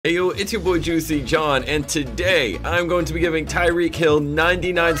Hey yo, it's your boy Juicy John, and today I'm going to be giving Tyreek Hill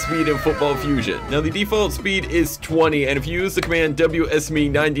 99 speed in Football Fusion. Now the default speed is 20, and if you use the command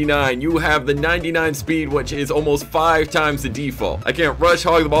WSME99, you have the 99 speed, which is almost 5 times the default. I can't rush,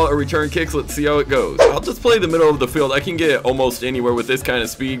 hog the ball, or return kicks. Let's see how it goes. I'll just play the middle of the field. I can get almost anywhere with this kind of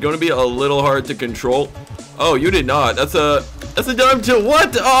speed. Going to be a little hard to control. Oh, you did not. That's a dime to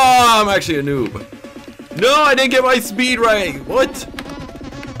what? Oh, I'm actually a noob. No, I didn't get my speed right. What?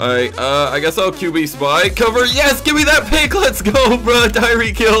 Alright, I guess I'll QB spy. Cover, yes, give me that pick, let's go, bro.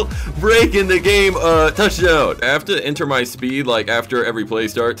 Tyreek Hill breaking the game, touchdown. I have to enter my speed, like, after every play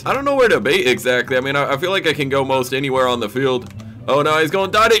starts. I don't know where to bait exactly. I mean, I feel like I can go most anywhere on the field. Oh, no, he's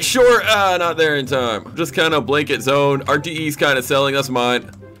going dot it short. Ah, not there in time. Just kind of blanket zone. RTE's kind of selling, that's mine.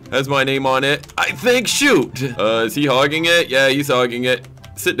 Has my name on it. I think, shoot. Is he hogging it? Yeah, he's hogging it.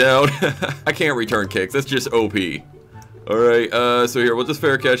 Sit down. I can't return kicks, that's just OP. Alright, so here, we'll just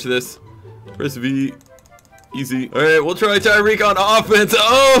fair catch this. Press V. Easy. Alright, we'll try Tyreek on offense.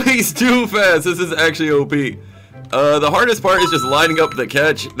 Oh, he's too fast. This is actually OP. The hardest part is just lining up the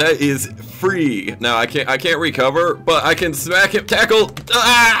catch. That is free. Now, I can't recover, but I can smack him. Tackle.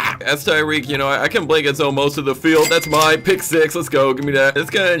 Ah! That's Tyreek. You know, I can blanket zone most of the field. That's mine. Pick 6. Let's go. Give me that. This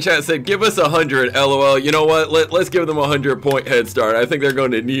guy in chat said, give us 100. LOL. You know what? Let's give them a 100-point head start. I think they're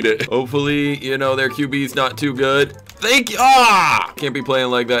going to need it. Hopefully, you know, their QB's not too good. Thank you. Ah! Can't be playing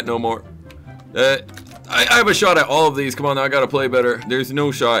like that no more. I have a shot at all of these. Come on, now I gotta play better. There's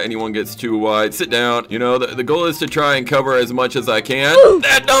no shot anyone gets too wide. Sit down. You know, the goal is to try and cover as much as I can.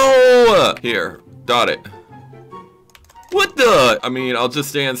 No! Here, dot it. What the? I mean, I'll just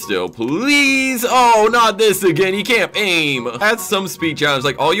stand still, please. Oh, not this again. You can't aim. That's some speed challenge.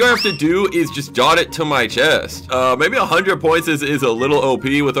 Like, all you have to do is just dot it to my chest. Maybe 100 points is a little OP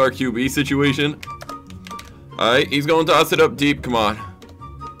with our QB situation. Alright, he's going to toss it up deep. Come on.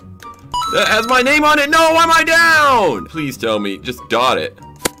 That has my name on it. No, why am I down? Please tell me. Just dot it.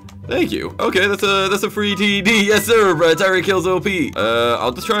 Thank you. Okay, that's a free TD. Yes, sir, bro. Tyreek Hill's OP.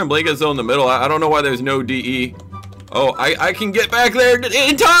 I'll just try and blanket zone the middle. I don't know why there's no DE. Oh, I can get back there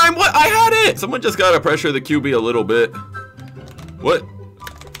in time. What? I had it. Someone just got to pressure the QB a little bit. What?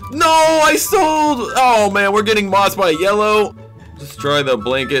 No, I sold. Oh, man, we're getting mossed by yellow. Just try the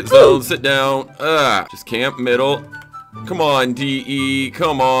blanket zone. Sit down. Just camp middle. Come on, DE.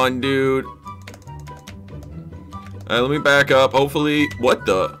 Come on, dude. Alright, let me back up. Hopefully. What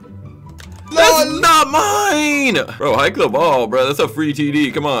the? That's not mine! Bro, hike the ball, bro. That's a free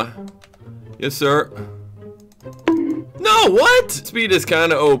TD. Come on. Yes, sir. No, what? Speed is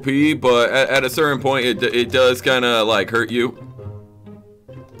kind of OP, but at a certain point, it does kind of, like, hurt you.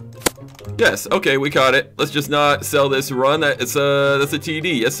 Yes, okay, we caught it. Let's just not sell this run. That's a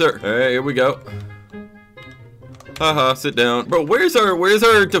TD. Yes, sir. Alright, here we go. Haha, sit down. Bro, where's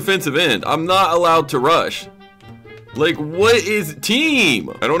our defensive end? I'm not allowed to rush. Like, what is team?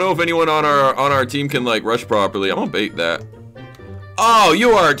 I don't know if anyone on our team can, like, rush properly. I'm gonna bait that. Oh,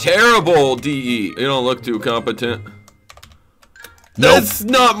 you are terrible, DE. You don't look too competent. Nope. That's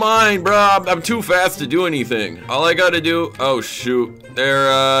not mine, bro. I'm too fast to do anything. All I gotta do, oh shoot.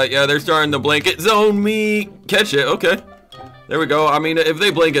 They're starting to blanket zone me. Catch it, okay. There we go. I mean, if they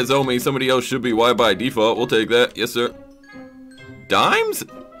blanket zone me, somebody else should be wide by default. We'll take that. Yes, sir. Dimes?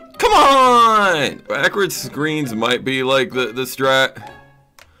 Come on! Backwards screens might be like the strat.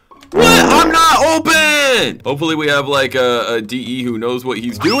 What? I'm not open! Hopefully we have like a DE who knows what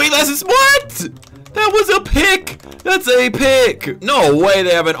he's doing. That's what? That was a pick! That's a pick! No way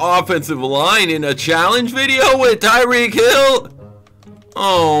they have an offensive line in a challenge video with Tyreek Hill!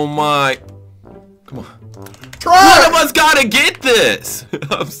 Oh my. Come on. One of us gotta get this!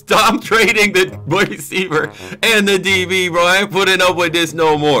 I'm trading the receiver and the DB, bro. I ain't putting up with this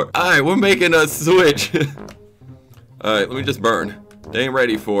no more. Alright, we're making a switch. Alright, let me just burn. They ain't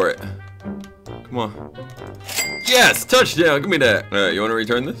ready for it. Come on. Yes! Touchdown! Give me that. Alright, you wanna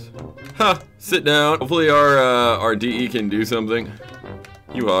return this? Huh, sit down. Hopefully our DE can do something.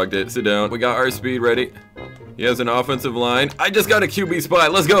 You hogged it. Sit down. We got our speed ready. He has an offensive line. I just got a QB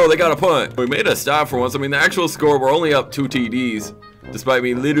spot. Let's go. They got a punt. We made a stop for once. I mean, the actual score, we're only up 2 TDs. Despite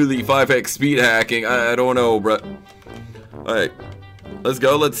me literally 5x speed hacking. I don't know, bro. Alright. Let's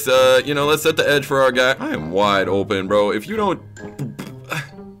go. Let's, let's set the edge for our guy. I am wide open, bro. If you don't...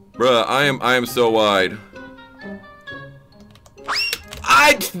 Bruh, I am so wide.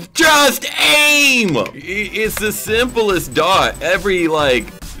 I just aim! It's the simplest dot. Every, like,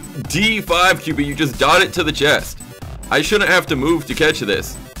 D5 QB, you just dot it to the chest. I shouldn't have to move to catch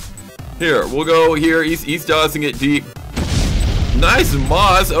this. Here, we'll go here. He's tossing it deep. Nice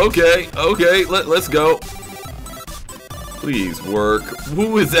moss. Okay, let's go. Please work.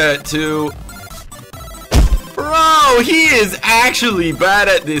 Who is that to? Bro, he is actually bad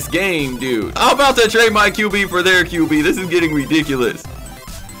at this game, dude. I'm about to trade my QB for their QB. This is getting ridiculous.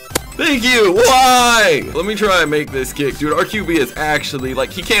 Thank you. Why? Let me try and make this kick, dude. Our QB is actually,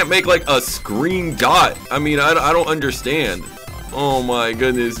 like, he can't make, like, a screen dot. I mean, I don't understand. Oh, my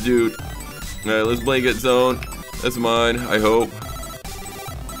goodness, dude. All right, let's blanket zone. That's mine, I hope.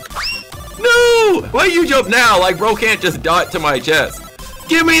 No! Why you jump now? Like, bro can't just dot to my chest.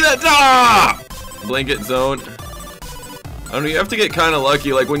 Give me the dot! Blanket zone. I don't know, you have to get kind of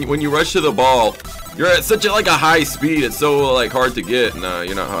lucky. Like, when you rush to the ball, you're at such a, like, a high speed. It's so, like, hard to get. Nah,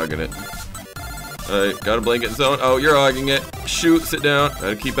 you're not hogging it. Alright, got a blanket zone. Oh, you're hogging it. Shoot, sit down.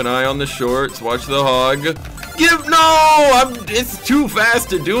 Gotta keep an eye on the shorts. Watch the hog. It's too fast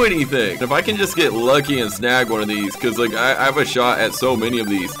to do anything. If I can just get lucky and snag one of these, because, like, I have a shot at so many of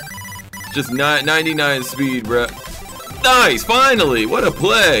these. Just 99 speed, bruh. Nice, finally. What a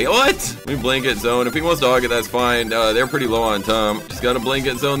play. What? Let me blanket zone. If he wants to hog it, that's fine. They're pretty low on time. Just got to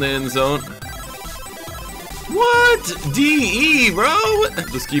blanket zone the end zone. What? DE, bro?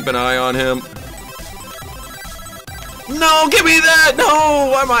 Just keep an eye on him. No, give me that. No,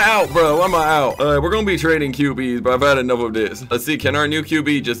 why am I out, bro? Why am I out? All right, we're going to be trading QBs, but I've had enough of this. Let's see. Can our new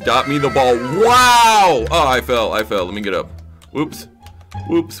QB just dot me the ball? Wow. Oh, I fell. Let me get up. Whoops.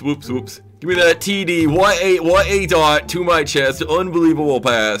 Whoops, whoops, whoops. Give me that TD. What a dot to my chest. Unbelievable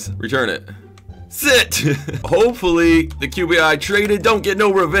pass. Return it. Sit. Hopefully, the QB I traded don't get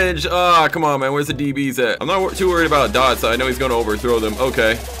no revenge. Ah, come on, man. Where's the DBs at? I'm not too worried about dots. I know he's going to overthrow them.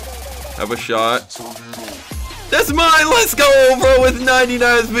 Okay. Have a shot. That's mine. Let's go, bro. With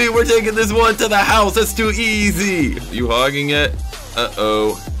 99 speed, we're taking this one to the house. That's too easy. You hogging it?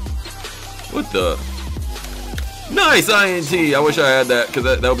 Uh-oh. What the? Nice INT. I wish I had that, because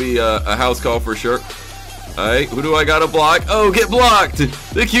that'll be a house call for sure. Alright, who do I gotta block? Oh, get blocked!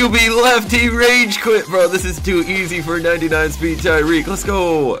 The QB left, he rage quit, bro. This is too easy for 99 speed Tyreek. Let's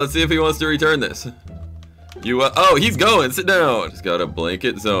go. Let's see if he wants to return this. Oh, he's going. Sit down. Just got a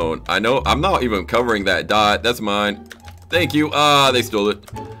blanket zone. I know, I'm not even covering that dot. That's mine. Thank you. Ah, they stole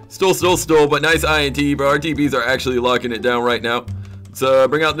it. Stole, but nice INT, bro. Our TBs are actually locking it down right now. So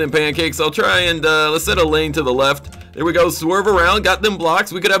bring out them pancakes. I'll try and let's set a lane to the left. There we go. Swerve around. Got them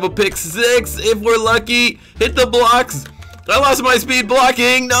blocks. We could have a pick 6 if we're lucky. Hit the blocks. I lost my speed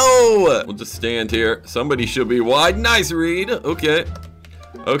blocking. No. We'll just stand here. Somebody should be wide. Nice read. Okay.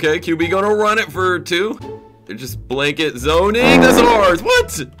 Okay. QB gonna run it for 2. They're just blanket zoning. That's ours.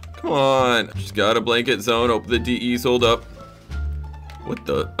 What? Come on. Just got a blanket zone. Hope the DEs hold up. What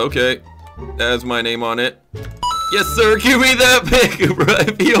the? Okay. That has my name on it. Yes, sir. Give me that pick, bro.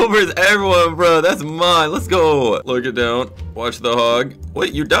 If he overs everyone, bro, that's mine. Let's go. Look it down. Watch the hog.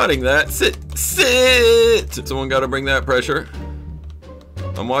 Wait, you're dotting that. Sit. Someone got to bring that pressure.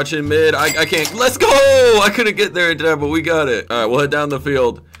 I'm watching mid. I can't. Let's go. I couldn't get there in time, but we got it. All right, we'll head down the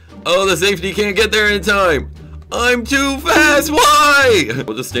field. Oh, the safety can't get there in time. I'm too fast. Why?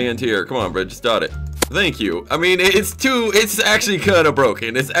 We'll just stand here. Come on, bro. Just dot it. Thank you. I mean, it's actually kind of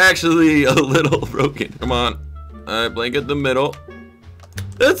broken. It's actually a little broken. Come on. Alright, blanket the middle.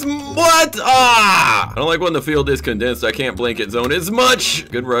 That's what? Ah! I don't like when the field is condensed. I can't blanket zone as much.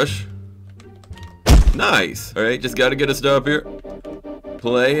 Good rush. Nice. Alright, just gotta get a stop here.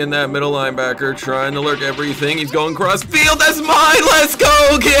 Play in that middle linebacker, trying to lurk everything. He's going cross field. That's mine. Let's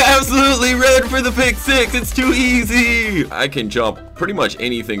go. Get absolutely red for the pick 6. It's too easy. I can jump pretty much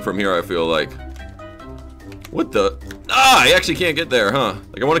anything from here, I feel like. What the? Ah, I actually can't get there, huh?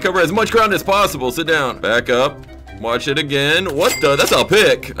 Like, I want to cover as much ground as possible. Sit down. Back up. Watch it again. What the? That's a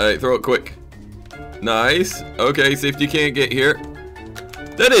pick. All right, throw it quick. Nice. Okay, safety can't get here.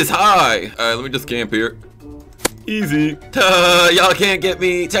 That is high. All right, let me just camp here. Easy. Y'all can't get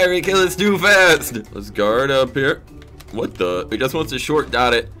me. Tyreek Hill is too fast. Let's guard up here. What the? He just wants to short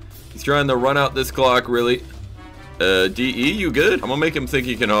dot it. He's trying to run out this clock, really. DE, you good? I'm gonna make him think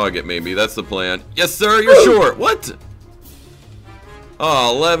he can hog it, maybe. That's the plan. Yes, sir, you're short. What?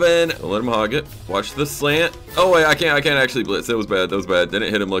 Oh, 11. I'll let him hog it. Watch the slant. Oh, wait, I can't actually blitz. That was bad.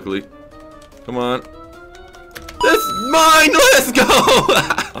 Didn't hit him, luckily. Come on. That's mine. Let's go.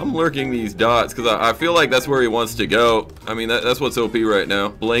 I'm lurking these dots because I feel like that's where he wants to go. I mean, that's what's OP right now.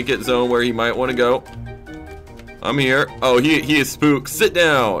 Blanket zone where he might want to go. I'm here. Oh, he is spooked. Sit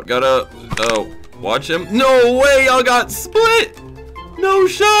down. Gotta... Oh. Watch him. No way, y'all got split. No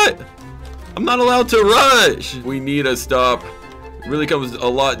shot. I'm not allowed to rush. We need a stop. It really comes a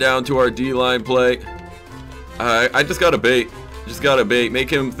lot down to our D-line play. I just got to bait. Make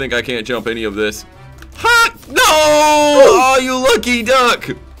him think I can't jump any of this. Ha! No! Oh, you lucky duck.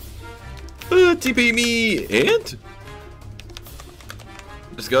 TP me. And?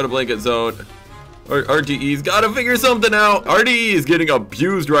 Just go to blanket zone. RTE's gotta figure something out. RTE is getting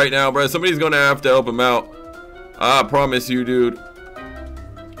abused right now, bro. Somebody's gonna have to help him out. I promise you, dude.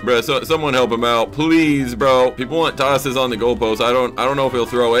 Bro, someone help him out, please, bro. People want tosses on the goalpost. I don't know if he'll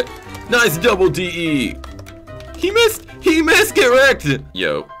throw it. Nice double DE. He missed. He missed. Get wrecked.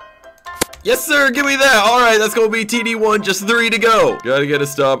 Yo. Yes, sir. Give me that. All right, that's gonna be TD1. Just 3 to go. Gotta get a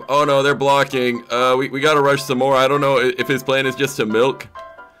stop. Oh no, they're blocking. We gotta rush some more. I don't know if his plan is just to milk.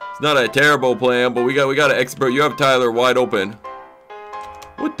 It's not a terrible plan, but we got an expert. You have Tyler wide open.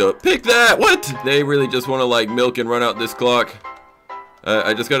 What the? Pick that. What? They really just want to like milk and run out this clock.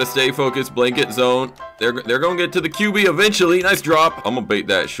 I just gotta stay focused. Blanket zone. They're gonna get to the QB eventually. Nice drop. I'm gonna bait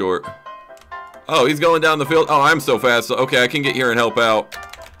that short. Oh, he's going down the field. Oh, I'm so fast. Okay, I can get here and help out.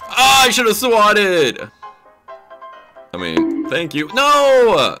 Oh, I should have swatted. I mean, thank you.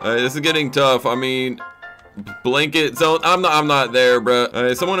 No! This is getting tough. I mean, blanket zone. I'm not there,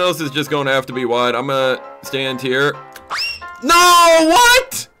 bro. Someone else is just going to have to be wide. I'm gonna stand here. No!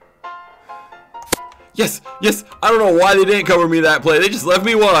 What? Yes, yes. I don't know why they didn't cover me that play. They just left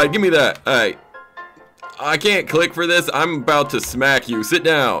me wide. Give me that. All right. I can't click for this. I'm about to smack you. Sit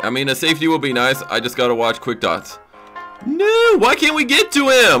down. I mean, a safety will be nice. I just gotta watch quick dots. No, why can't we get to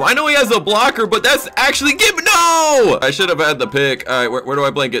him? I know he has a blocker, but that's actually no! I should have had the pick. All right, where do I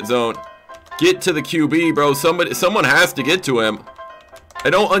blanket zone? Get to the QB, bro. Someone has to get to him. I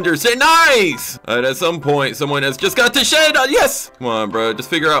don't understand. Nice! All right, at some point, someone has just got to shed. Yes! Come on, bro. Just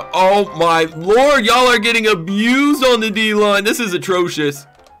figure out. Oh, my Lord. Y'all are getting abused on the D-line. This is atrocious.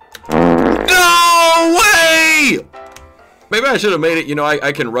 No way! Maybe I should have made it. You know,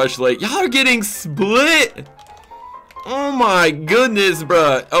 I can rush late. Y'all are getting split. Oh my goodness,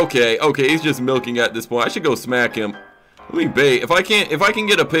 bruh. Okay, he's just milking at this point. I should go smack him. Let me bait. If I can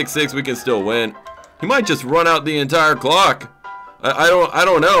get a pick 6, we can still win. He might just run out the entire clock. I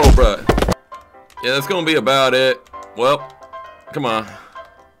don't know, bruh. Yeah, that's gonna be about it. Well, come on.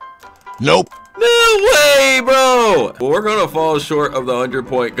 Nope. No way, bro. Well, we're gonna fall short of the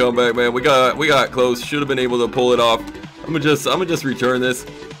 100-point comeback, man. We got close. Should have been able to pull it off. I'm gonna just return this.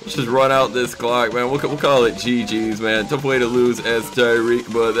 Let's just run out this clock, man. We'll call it GG's, man. Tough way to lose as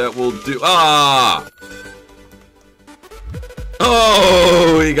Tyreek, but that will do. Ah!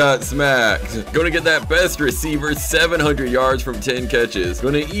 Oh, he got smacked. Gonna get that best receiver, 700 yards from 10 catches.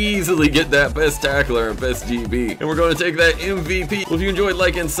 Gonna easily get that best tackler and best DB. And we're gonna take that MVP. Well, if you enjoyed,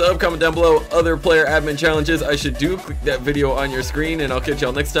 like and sub, comment down below other player admin challenges I should do. Click that video on your screen, and I'll catch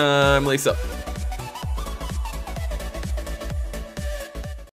y'all next time. Lace up.